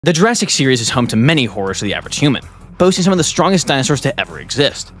The Jurassic series is home to many horrors to the average human, boasting some of the strongest dinosaurs to ever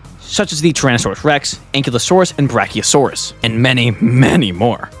exist, such as the Tyrannosaurus Rex, Ankylosaurus, and Brachiosaurus, and many, many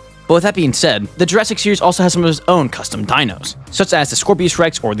more. But with that being said, the Jurassic series also has some of its own custom dinos, such as the Scorpius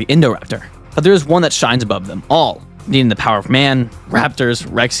Rex or the Indoraptor. But there is one that shines above them all, needing the power of man, raptors,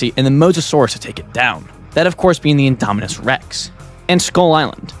 Rexy, and the Mosasaurus to take it down. That of course being the Indominus Rex. And Skull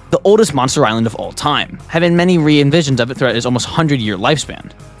Island, the oldest monster island of all time, having many re-envisions of it throughout its almost 100-year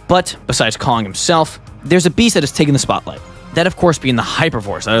lifespan. But, besides Kong himself, there's a beast that has taken the spotlight. That of course being the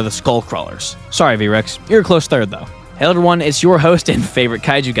Hypervores out of the Skull Crawlers. Sorry V-Rex, you're a close third though. Hey everyone, it's your host and favorite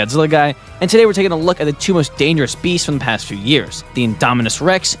Kaiju Godzilla guy, and today we're taking a look at the two most dangerous beasts from the past few years, the Indominus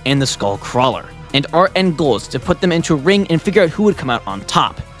Rex and the Skull Crawler. And our end goal is to put them into a ring and figure out who would come out on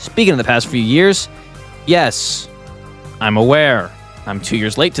top. Speaking of the past few years, yes, I'm aware, I'm 2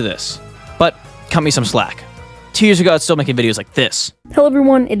 years late to this, but cut me some slack. 2 years ago, I was still making videos like this. Hello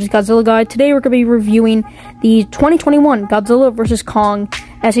everyone, it is Godzilla Guy. Today we're going to be reviewing the 2021 Godzilla vs. Kong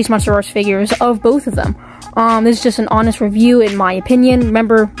SH Monster figures of both of them. This is just an honest review in my opinion.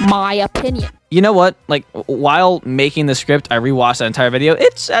 Remember, my opinion. You know what? Like, while making the script, I rewatched that entire video.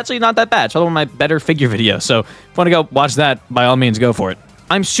 It's actually not that bad. It's probably one of my better figure videos, so if you want to go watch that, by all means, go for it.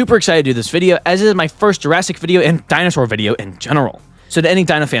 I'm super excited to do this video, as it is my first Jurassic video and dinosaur video in general. So to any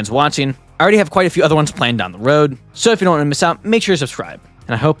dino fans watching, I already have quite a few other ones planned down the road, so if you don't want to miss out, make sure to subscribe.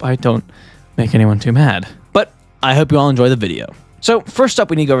 And I hope I don't make anyone too mad. But I hope you all enjoy the video. So first up,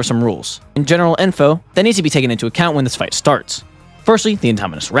 we need to go over some rules and general info that needs to be taken into account when this fight starts. Firstly, the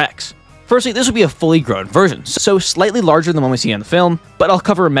Indominus Rex. Firstly, this will be a fully grown version, so slightly larger than what we see in the film, but I'll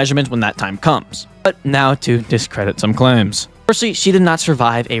cover measurements when that time comes. But now to discredit some claims. Firstly, she did not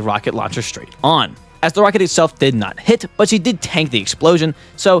survive a rocket launcher straight on, as the rocket itself did not hit, but she did tank the explosion,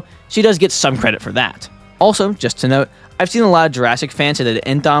 so she does get some credit for that. Also, just to note, I've seen a lot of Jurassic fans say that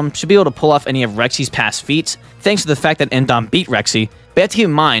Indom should be able to pull off any of Rexy's past feats, thanks to the fact that Indom beat Rexy, but you have to keep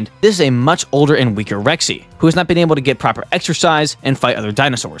in mind, this is a much older and weaker Rexy, who has not been able to get proper exercise and fight other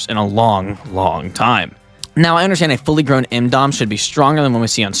dinosaurs in a long, long time. Now, I understand a fully grown Indom should be stronger than what we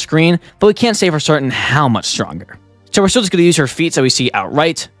see on screen, but we can't say for certain how much stronger. So we're still just going to use her feats that we see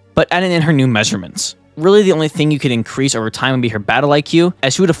outright, but adding in her new measurements. Really, the only thing you could increase over time would be her battle IQ,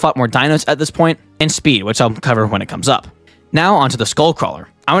 as she would have fought more dinos at this point, and speed, which I'll cover when it comes up. Now, onto the Skull Crawler.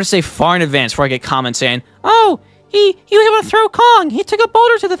 I want to say far in advance before I get comments saying, "Oh, he was able to throw Kong, he took a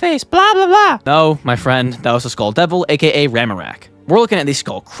boulder to the face, blah blah blah." No, my friend, that was the Skull Devil, aka Ramarak. We're looking at these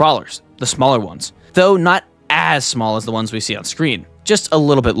Skull Crawlers, the smaller ones, though not as small as the ones we see on screen, just a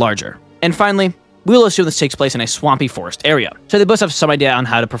little bit larger. And finally, we will assume this takes place in a swampy forest area, so they both have some idea on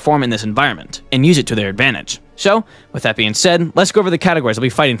how to perform in this environment, and use it to their advantage. So, with that being said, let's go over the categories they'll be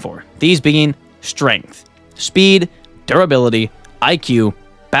fighting for, these being strength, speed, durability, IQ,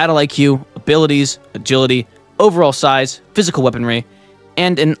 battle IQ, abilities, agility, overall size, physical weaponry,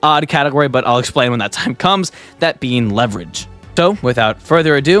 and an odd category, but I'll explain when that time comes, that being leverage. So, without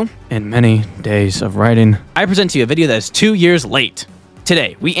further ado, in many days of writing, I present to you a video that is 2 years late.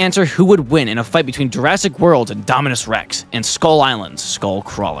 Today, we answer who would win in a fight between Jurassic World's Indominus Rex and Skull Island's Skull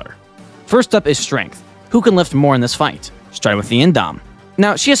Crawler. First up is strength. Who can lift more in this fight? Starting with the Indom.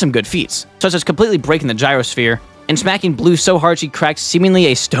 Now, she has some good feats, such as completely breaking the gyrosphere and smacking Blue so hard she cracked seemingly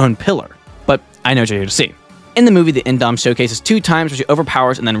a stone pillar. But I know what you're here to see. In the movie, the Indom showcases 2 times where she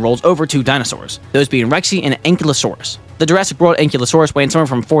overpowers and then rolls over 2 dinosaurs, those being Rexy and Ankylosaurus. The Jurassic World Ankylosaurus weighing somewhere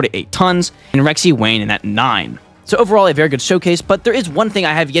from 4 to 8 tons, and Rexy weighing in at 9. So overall, a very good showcase, but there is one thing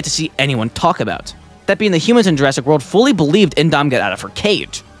I have yet to see anyone talk about. That being the humans in Jurassic World fully believed Indom got out of her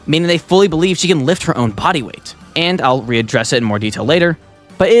cage, meaning they fully believe she can lift her own body weight. And I'll readdress it in more detail later,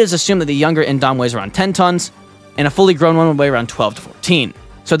 but it is assumed that the younger Indom weighs around 10 tons, and a fully grown one would weigh around 12 to 14.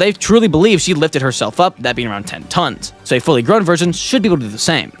 So they truly believe she lifted herself up, that being around 10 tons. So a fully grown version should be able to do the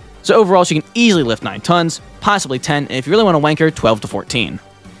same. So overall, she can easily lift 9 tons, possibly 10, and if you really want to wank her, 12 to 14.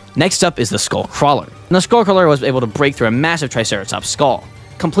 Next up is the Skull Crawler. And the Skull Crawler was able to break through a massive Triceratops skull,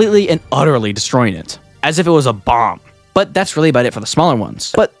 completely and utterly destroying it, as if it was a bomb. But that's really about it for the smaller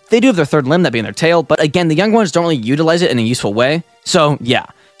ones. But they do have their third limb, that being their tail, but again, the younger ones don't really utilize it in a useful way. So yeah,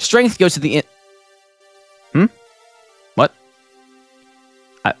 strength goes to the What?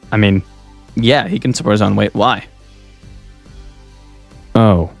 I mean, yeah, he can support his own weight. Why?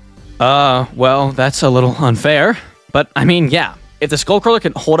 Oh. Well, that's a little unfair. But, I mean, yeah. If the Skull Crawler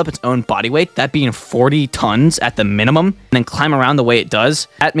can hold up its own body weight, that being 40 tons at the minimum, and then climb around the way it does,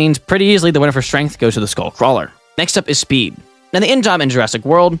 that means pretty easily the winner for strength goes to the Skull Crawler. Next up is speed. Now, the Indom in Jurassic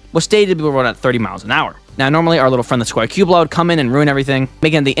World was stated to be run at 30 miles an hour. Now, normally our little friend the Squarcubla would come in and ruin everything,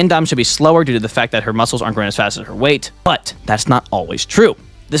 making the Indom should be slower due to the fact that her muscles aren't growing as fast as her weight, but that's not always true.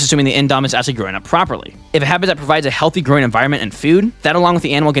 This assuming the Indominus is actually growing up properly. If a habitat provides a healthy growing environment and food, that along with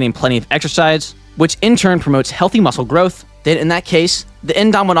the animal getting plenty of exercise, which in turn promotes healthy muscle growth, then in that case, the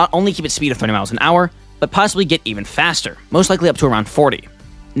Indom will not only keep its speed of 30 miles an hour, but possibly get even faster, most likely up to around 40.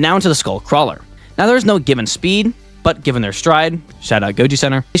 Now into the skull crawler. Now there is no given speed, but given their stride, shout out Goji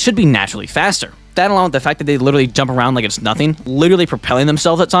Center, they should be naturally faster. That along with the fact that they literally jump around like it's nothing, literally propelling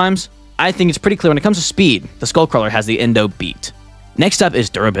themselves at times, I think it's pretty clear when it comes to speed, the skull crawler has the Indo beat. Next up is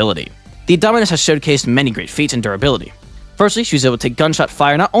durability. The Indominus has showcased many great feats in durability. Firstly, she was able to take gunshot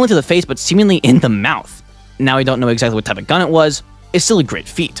fire not only to the face, but seemingly in the mouth. Now we don't know exactly what type of gun it was, it's still a great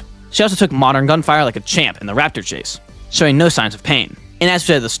feat. She also took modern gunfire like a champ in the Raptor chase, showing no signs of pain. And as we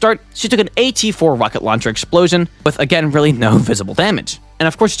said at the start, she took an AT-4 rocket launcher explosion with, again, really no visible damage. And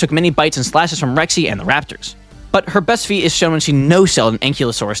of course, she took many bites and slashes from Rexy and the Raptors. But her best feat is shown when she no-selled an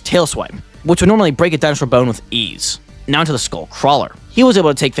Ankylosaurus tail swipe, which would normally break a dinosaur bone with ease. Now to the skull crawler. He was able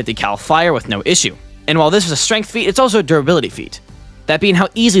to take 50 cal fire with no issue. And while this is a strength feat, it's also a durability feat. That being how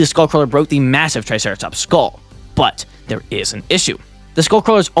easily the skull crawler broke the massive Triceratops skull. But there is an issue. The skull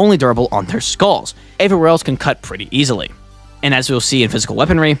crawler is only durable on their skulls. Everywhere else can cut pretty easily. And as we'll see in physical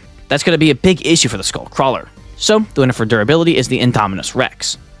weaponry, that's going to be a big issue for the skull crawler. So, the winner for durability is the Indominus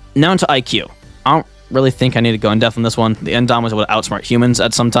Rex. Now into IQ. I don't really think I need to go in depth on this one. The Indom was able to outsmart humans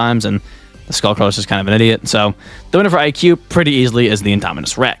at some times, and the skull crawler is just kind of an idiot. So, the winner for IQ pretty easily is the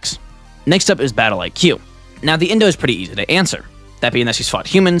Indominus Rex. Next up is battle IQ. Now, the Indo is pretty easy to answer. That being that she's fought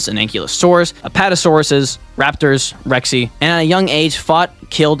humans, an Ankylosaurus, Apatosauruses, Raptors, Rexy, and at a young age fought,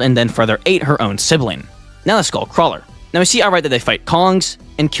 killed, and then further ate her own sibling. Now the skull crawler. Now we see outright that they fight Kongs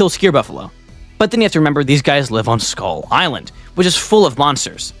and kill Skier Buffalo. But then you have to remember these guys live on Skull Island, which is full of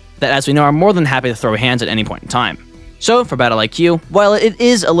monsters that, as we know, are more than happy to throw hands at any point in time. So for battle IQ, while it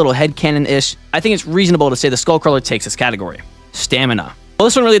is a little headcanon-ish, I think it's reasonable to say the skull crawler takes this category. Stamina. Well,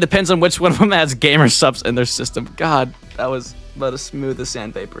 this one really depends on which one of them has Gamersupps in their system. God, that was about as smooth as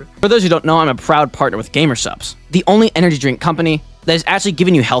sandpaper. For those who don't know, I'm a proud partner with Gamersupps, the only energy drink company that is actually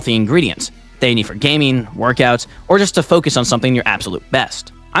giving you healthy ingredients that you need for gaming, workouts, or just to focus on something your absolute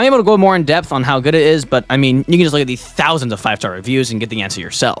best. I'm able to go more in depth on how good it is, but I mean, you can just look at the thousands of 5-star reviews and get the answer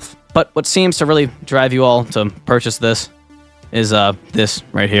yourself. But what seems to really drive you all to purchase this is this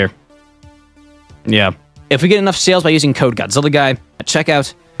right here. Yeah. If we get enough sales by using code GodzillaGuy at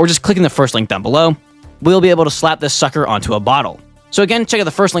checkout, or just clicking the first link down below, we'll be able to slap this sucker onto a bottle. So again, check out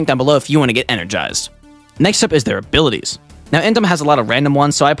the first link down below if you want to get energized. Next up is their abilities. Now, Indom has a lot of random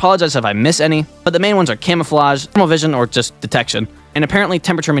ones, so I apologize if I miss any, but the main ones are camouflage, thermal vision, or just detection, and apparently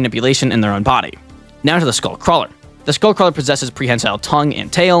temperature manipulation in their own body. Now to the skull crawler. The skull crawler possesses prehensile tongue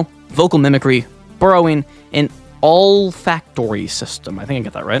and tail, vocal mimicry, burrowing, and olfactory system. I think I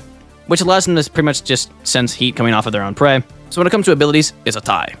got that right. Which allows them to pretty much just sense heat coming off of their own prey. So when it comes to abilities, it's a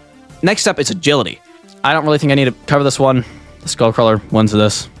tie. Next up, it's agility. I don't really think I need to cover this one. The skull crawler wins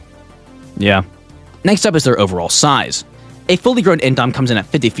this. Yeah. Next up is their overall size. A fully grown Indom comes in at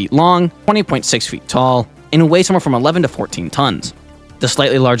 50 feet long, 20.6 feet tall, and weighs somewhere from 11 to 14 tons. The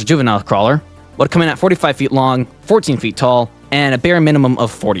slightly larger juvenile crawler would come in at 45 feet long, 14 feet tall, and a bare minimum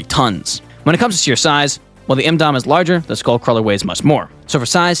of 40 tons. When it comes to sheer size, while the Indom is larger, the skull crawler weighs much more. So for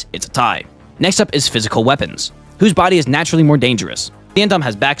size, it's a tie. Next up is physical weapons, whose body is naturally more dangerous. The Indom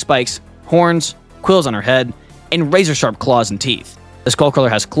has back spikes, horns, quills on her head, and razor-sharp claws and teeth. The skull crawler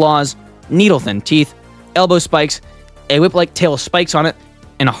has claws, needle-thin teeth, elbow spikes, a whip-like tail with spikes on it,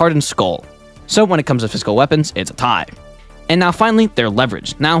 and a hardened skull. So when it comes to physical weapons, it's a tie. And now finally, their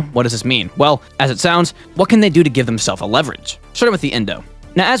leverage. Now, what does this mean? Well, as it sounds, what can they do to give themselves a leverage? Starting with the Indo.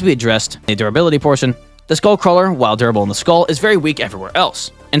 Now, as we addressed the durability portion, the skull crawler, while durable in the skull, is very weak everywhere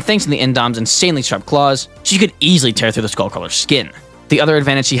else. And thanks to the Indom's insanely sharp claws, she could easily tear through the skull crawler's skin. The other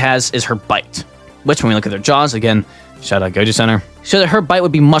advantage she has is her bite, which when we look at their jaws, again, shout out Goji Center, show that her bite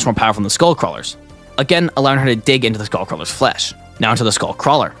would be much more powerful than the skull crawler's. Again, allowing her to dig into the skull crawler's flesh. Now into the skull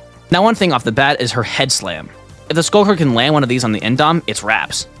crawler. Now one thing off the bat is her head slam. If the skull crawler can land one of these on the Indom, it's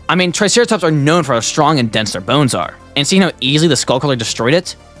wraps. I mean, Triceratops are known for how strong and dense their bones are. And seeing how easily the skull crawler destroyed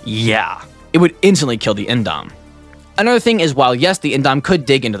it? Yeah. It would instantly kill the Indom. Another thing is, while yes, the Indom could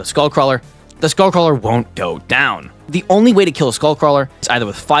dig into the skull crawler won't go down. The only way to kill a skull crawler is either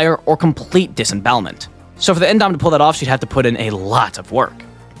with fire or complete disembowelment. So for the Indom to pull that off, she'd have to put in a lot of work.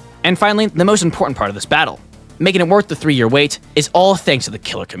 And finally, the most important part of this battle, making it worth the 3-year wait, is all thanks to the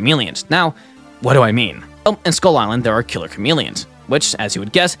killer chameleons. Now, what do I mean? Well, in Skull Island, there are killer chameleons, which, as you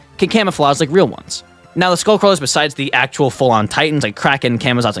would guess, can camouflage like real ones. Now, the skull crawlers, besides the actual full-on titans like Kraken,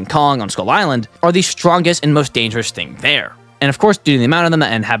 Camazotz, and Kong on Skull Island, are the strongest and most dangerous thing there. And of course, due to the amount of them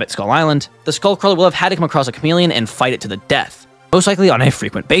that inhabit Skull Island, the skull crawler will have had to come across a chameleon and fight it to the death. most likely on a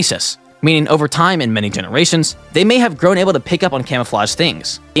frequent basis. Meaning over time in many generations, they may have grown able to pick up on camouflage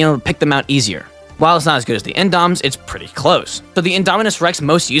things, being able to pick them out easier. While it's not as good as the Indoms, it's pretty close. So the Indominus Rex's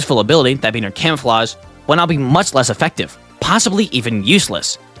most useful ability, that being her camouflage, will now be much less effective, possibly even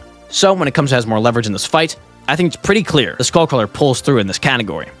useless. So when it comes to has more leverage in this fight, I think it's pretty clear the Skullcrawler pulls through in this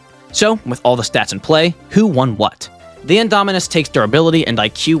category. So, with all the stats in play, who won what? The Indominus takes durability and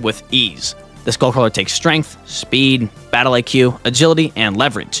IQ with ease. The Skullcrawler takes strength, speed, battle IQ, agility, and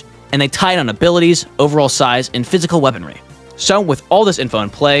leverage. And they tie it on abilities, overall size, and physical weaponry. So, with all this info in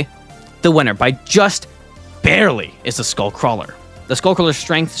play, the winner by just barely is the Skullcrawler. The Skullcrawler's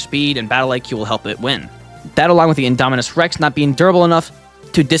strength, speed, and battle IQ will help it win. That, along with the Indominus Rex not being durable enough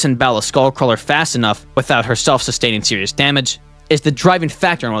to disembowel a Skullcrawler fast enough without herself sustaining serious damage, is the driving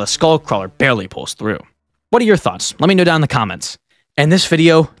factor in why the Skullcrawler barely pulls through. What are your thoughts? Let me know down in the comments. And this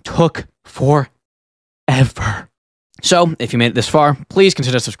video took forever. So, if you made it this far, please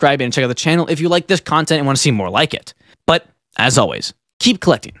consider subscribing and check out the channel if you like this content and want to see more like it. But, as always, keep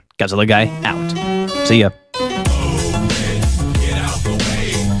collecting. Godzilla Guy out. See ya.